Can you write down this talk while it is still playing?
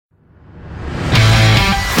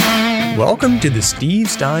Welcome to the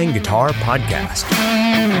Steve Stein Guitar Podcast,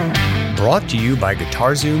 brought to you by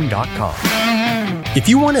GuitarZoom.com. If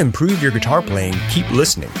you want to improve your guitar playing, keep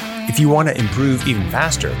listening. If you want to improve even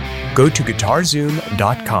faster, go to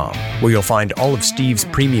GuitarZoom.com, where you'll find all of Steve's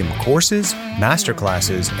premium courses,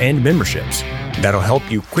 masterclasses, and memberships that'll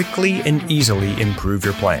help you quickly and easily improve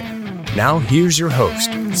your playing. Now here's your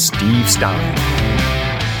host, Steve Stein.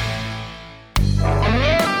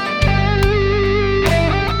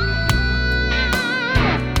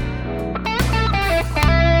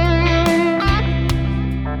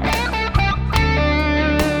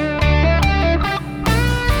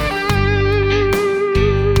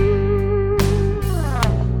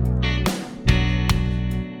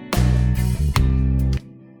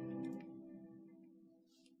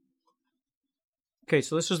 Okay,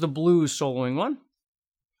 so this is the blues soloing one.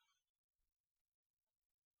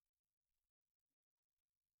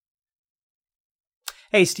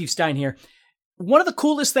 Hey, Steve Stein here. One of the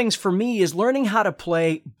coolest things for me is learning how to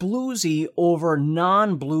play bluesy over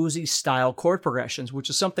non-bluesy style chord progressions, which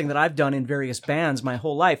is something that I've done in various bands my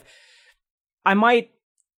whole life. I might,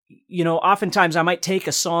 oftentimes I might take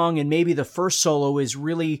a song and maybe the first solo is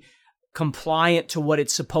really compliant to what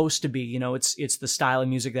it's supposed to be. It's the style of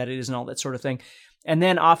music that it is and all that sort of thing. And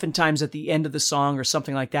then oftentimes at the end of the song or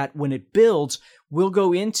something like that, when it builds, we'll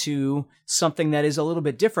go into something that is a little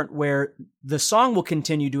bit different where the song will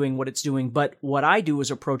continue doing what it's doing. But what I do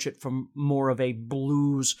is approach it from more of a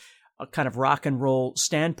blues, a kind of rock and roll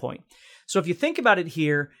standpoint. So if you think about it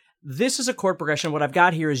here, this is a chord progression. What I've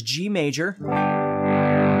got here is G major,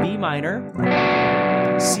 B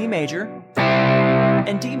minor, C major,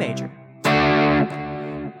 and D major.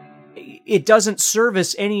 It doesn't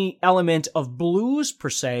service any element of blues per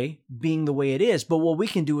se being the way it is, but what we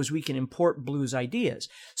can do is we can import blues ideas.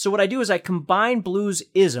 So what I do is I combine blues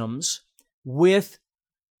isms with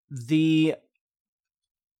the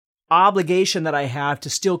obligation that I have to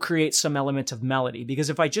still create some element of melody. Because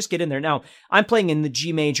if I just get in there, now I'm playing in the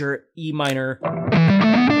G major, E minor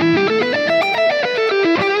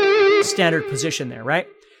standard position there, right?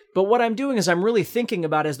 But what I'm doing is I'm really thinking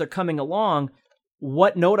about as they're coming along,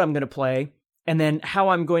 what note I'm going to play, and then how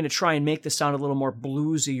I'm going to try and make this sound a little more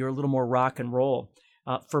bluesy or a little more rock and roll.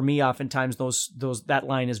 For me, oftentimes that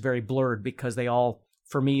line is very blurred because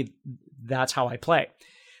for me, that's how I play.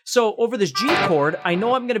 So over this G chord, I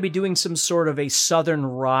know I'm going to be doing some sort of a Southern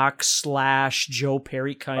rock / Joe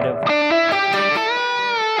Perry kind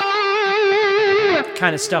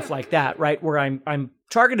of stuff like that, right? Where I'm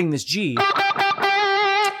targeting this G,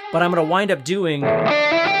 but I'm going to wind up doing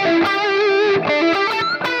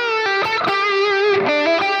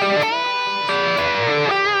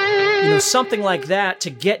something like that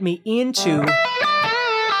to get me into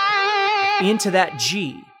that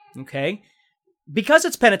G, okay? Because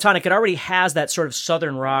it's pentatonic, it already has that sort of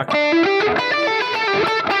Southern rock kind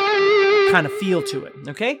of feel to it,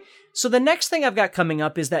 okay? So the next thing I've got coming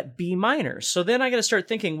up is that B minor. So then I got to start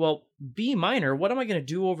thinking, well, B minor, what am I going to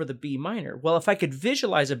do over the B minor? Well, if I could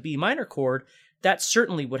visualize a B minor chord, that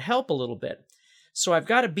certainly would help a little bit. So I've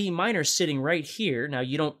got a B minor sitting right here. Now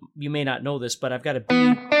you may not know this, but I've got a B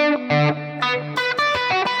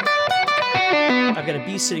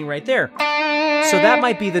sitting right there. So that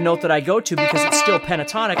might be the note that I go to because it's still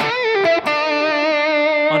pentatonic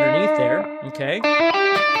underneath there, okay?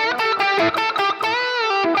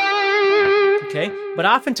 Okay, but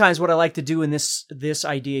oftentimes what I like to do in this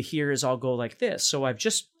idea here is I'll go like this. So I've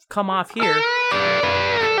just come off here.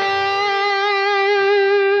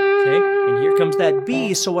 Okay, and here comes that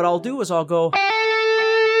B, so what I'll do is I'll go up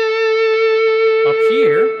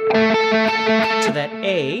here to that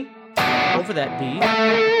A, over that B,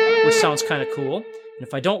 which sounds kind of cool. And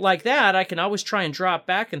if I don't like that, I can always try and drop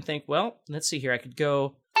back and think, well, let's see here, I could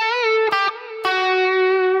go,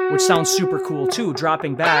 which sounds super cool too,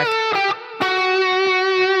 dropping back.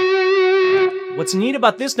 What's neat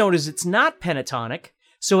about this note is it's not pentatonic,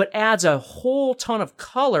 so it adds a whole ton of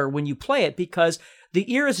color when you play it because the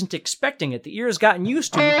ear isn't expecting it. The ear has gotten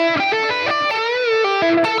used to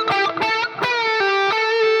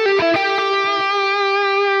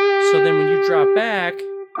so then when you drop back,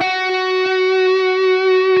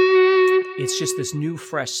 it's just this new,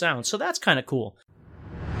 fresh sound. So that's kind of cool.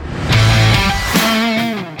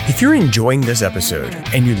 If you're enjoying this episode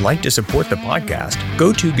and you'd like to support the podcast,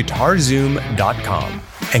 go to GuitarZoom.com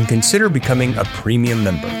and consider becoming a premium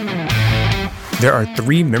member. There are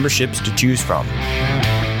 3 memberships to choose from.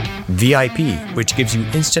 VIP, which gives you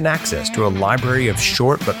instant access to a library of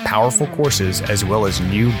short but powerful courses as well as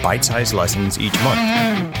new bite-sized lessons each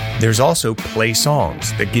month. There's also Play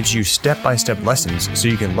Songs that gives you step-by-step lessons so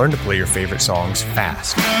you can learn to play your favorite songs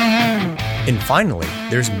fast. And finally,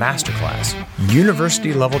 there's Masterclass,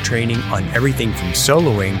 university-level training on everything from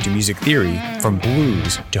soloing to music theory, from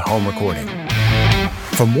blues to home recording.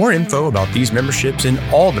 For more info about these memberships and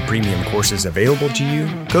all the premium courses available to you,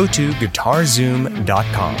 go to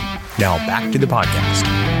GuitarZoom.com. Now back to the podcast.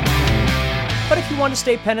 But if you want to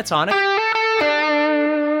stay pentatonic,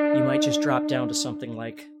 you might just drop down to something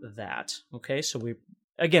like that. Okay, so we're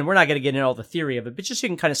not going to get into all the theory of it, but just so you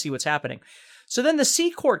can kind of see what's happening. So then the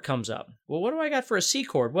C chord comes up. Well, what do I got for a C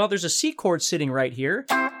chord? Well, there's a C chord sitting right here.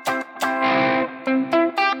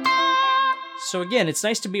 So again, it's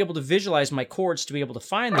nice to be able to visualize my chords to be able to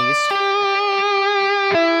find these.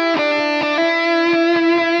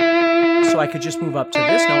 So I could just move up to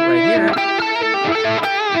this note right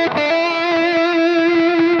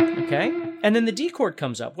here. Okay. And then the D chord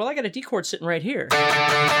comes up. Well, I got a D chord sitting right here.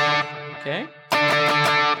 Okay.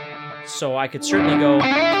 So I could certainly go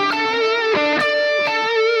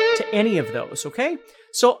to any of those, okay?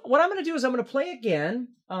 So what I'm going to do is I'm going to play again.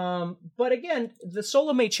 But again, the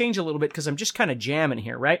solo may change a little bit because I'm just kind of jamming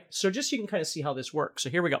here, right? So just so you can kind of see how this works. So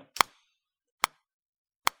here we go.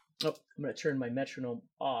 Oh, I'm going to turn my metronome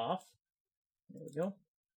off. There we go.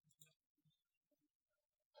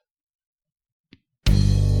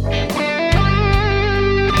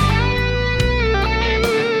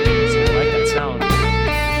 See, I like that sound.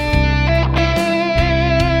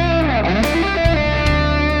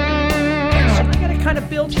 So I got to kind of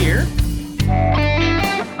build here.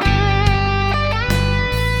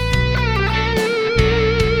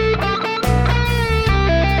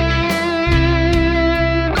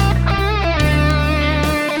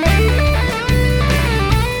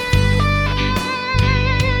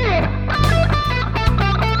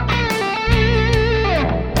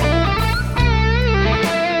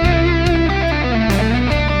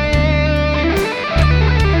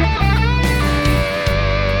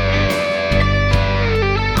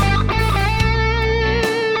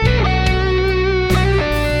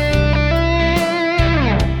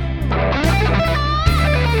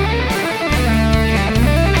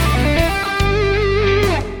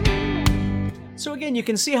 You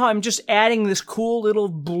can see how I'm just adding this cool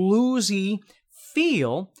little bluesy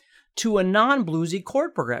feel to a non-bluesy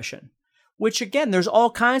chord progression, which again, there's all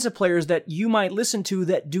kinds of players that you might listen to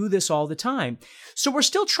that do this all the time. So we're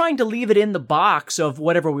still trying to leave it in the box of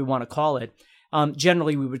whatever we want to call it.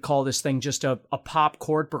 Generally, we would call this thing just a pop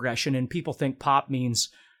chord progression, and people think pop means,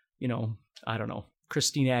 I don't know,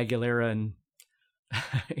 Christina Aguilera and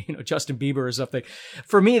Justin Bieber or something.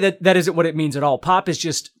 For me, that isn't what it means at all. Pop is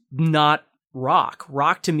just not rock.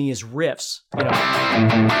 Rock to me is riffs.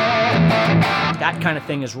 That kind of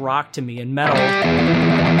thing is rock to me, and metal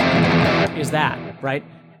is that, right?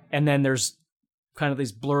 And then there's kind of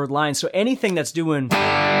these blurred lines. So anything that's doing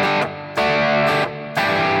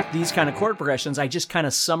these kind of chord progressions, I just kind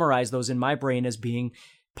of summarize those in my brain as being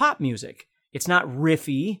pop music. It's not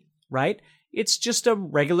riffy, right? It's just a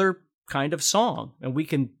regular kind of song. And we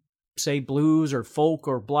can say blues or folk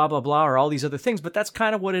or blah, blah, blah, or all these other things, but that's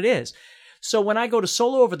kind of what it is. So when I go to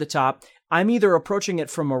solo over the top, I'm either approaching it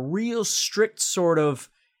from a real strict sort of,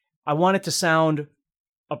 I want it to sound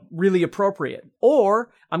really appropriate, or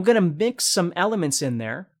I'm going to mix some elements in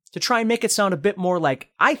there to try and make it sound a bit more like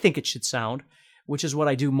I think it should sound, which is what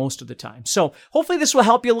I do most of the time. So hopefully this will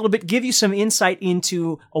help you a little bit, give you some insight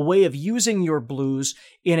into a way of using your blues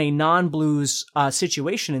in a non-blues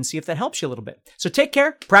situation, and see if that helps you a little bit. So take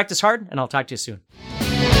care, practice hard, and I'll talk to you soon.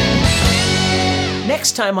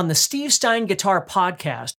 Next time on the Steve Stein Guitar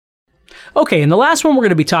Podcast. Okay, and the last one we're going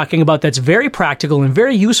to be talking about that's very practical and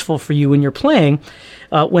very useful for you when you're playing,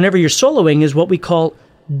 whenever you're soloing, is what we call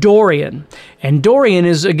Dorian. And Dorian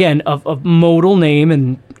is, again, a modal name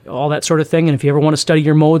and all that sort of thing. And if you ever want to study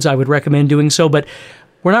your modes, I would recommend doing so. But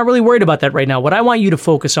we're not really worried about that right now. What I want you to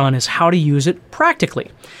focus on is how to use it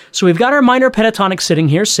practically. So we've got our minor pentatonic sitting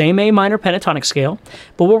here, same A minor pentatonic scale.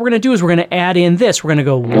 But what we're going to do is we're going to add in this. We're going to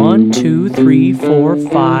go 1, 2, 3, 4,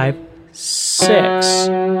 5, 6.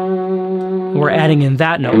 We're adding in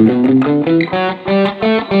that note,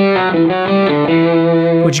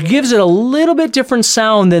 which gives it a little bit different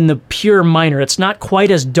sound than the pure minor. It's not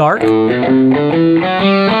quite as dark.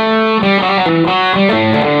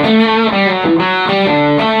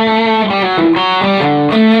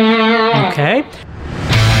 Okay.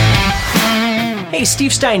 Hey,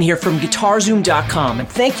 Steve Stein here from GuitarZoom.com, and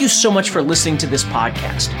thank you so much for listening to this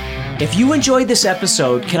podcast. If you enjoyed this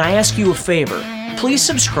episode, can I ask you a favor? please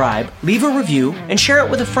subscribe, leave a review, and share it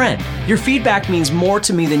with a friend. Your feedback means more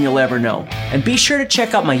to me than you'll ever know. And be sure to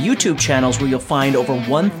check out my YouTube channels where you'll find over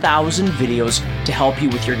 1,000 videos to help you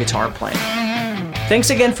with your guitar playing.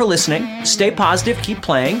 Thanks again for listening. Stay positive, keep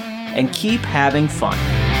playing, and keep having fun.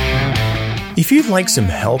 If you'd like some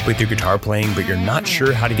help with your guitar playing but you're not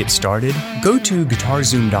sure how to get started, go to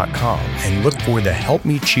GuitarZoom.com and look for the Help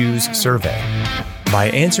Me Choose survey. By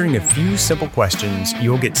answering a few simple questions,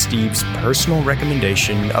 you'll get Steve's personal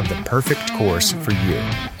recommendation of the perfect course for you.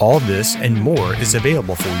 All this and more is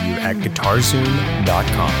available for you at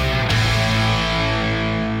GuitarZoom.com.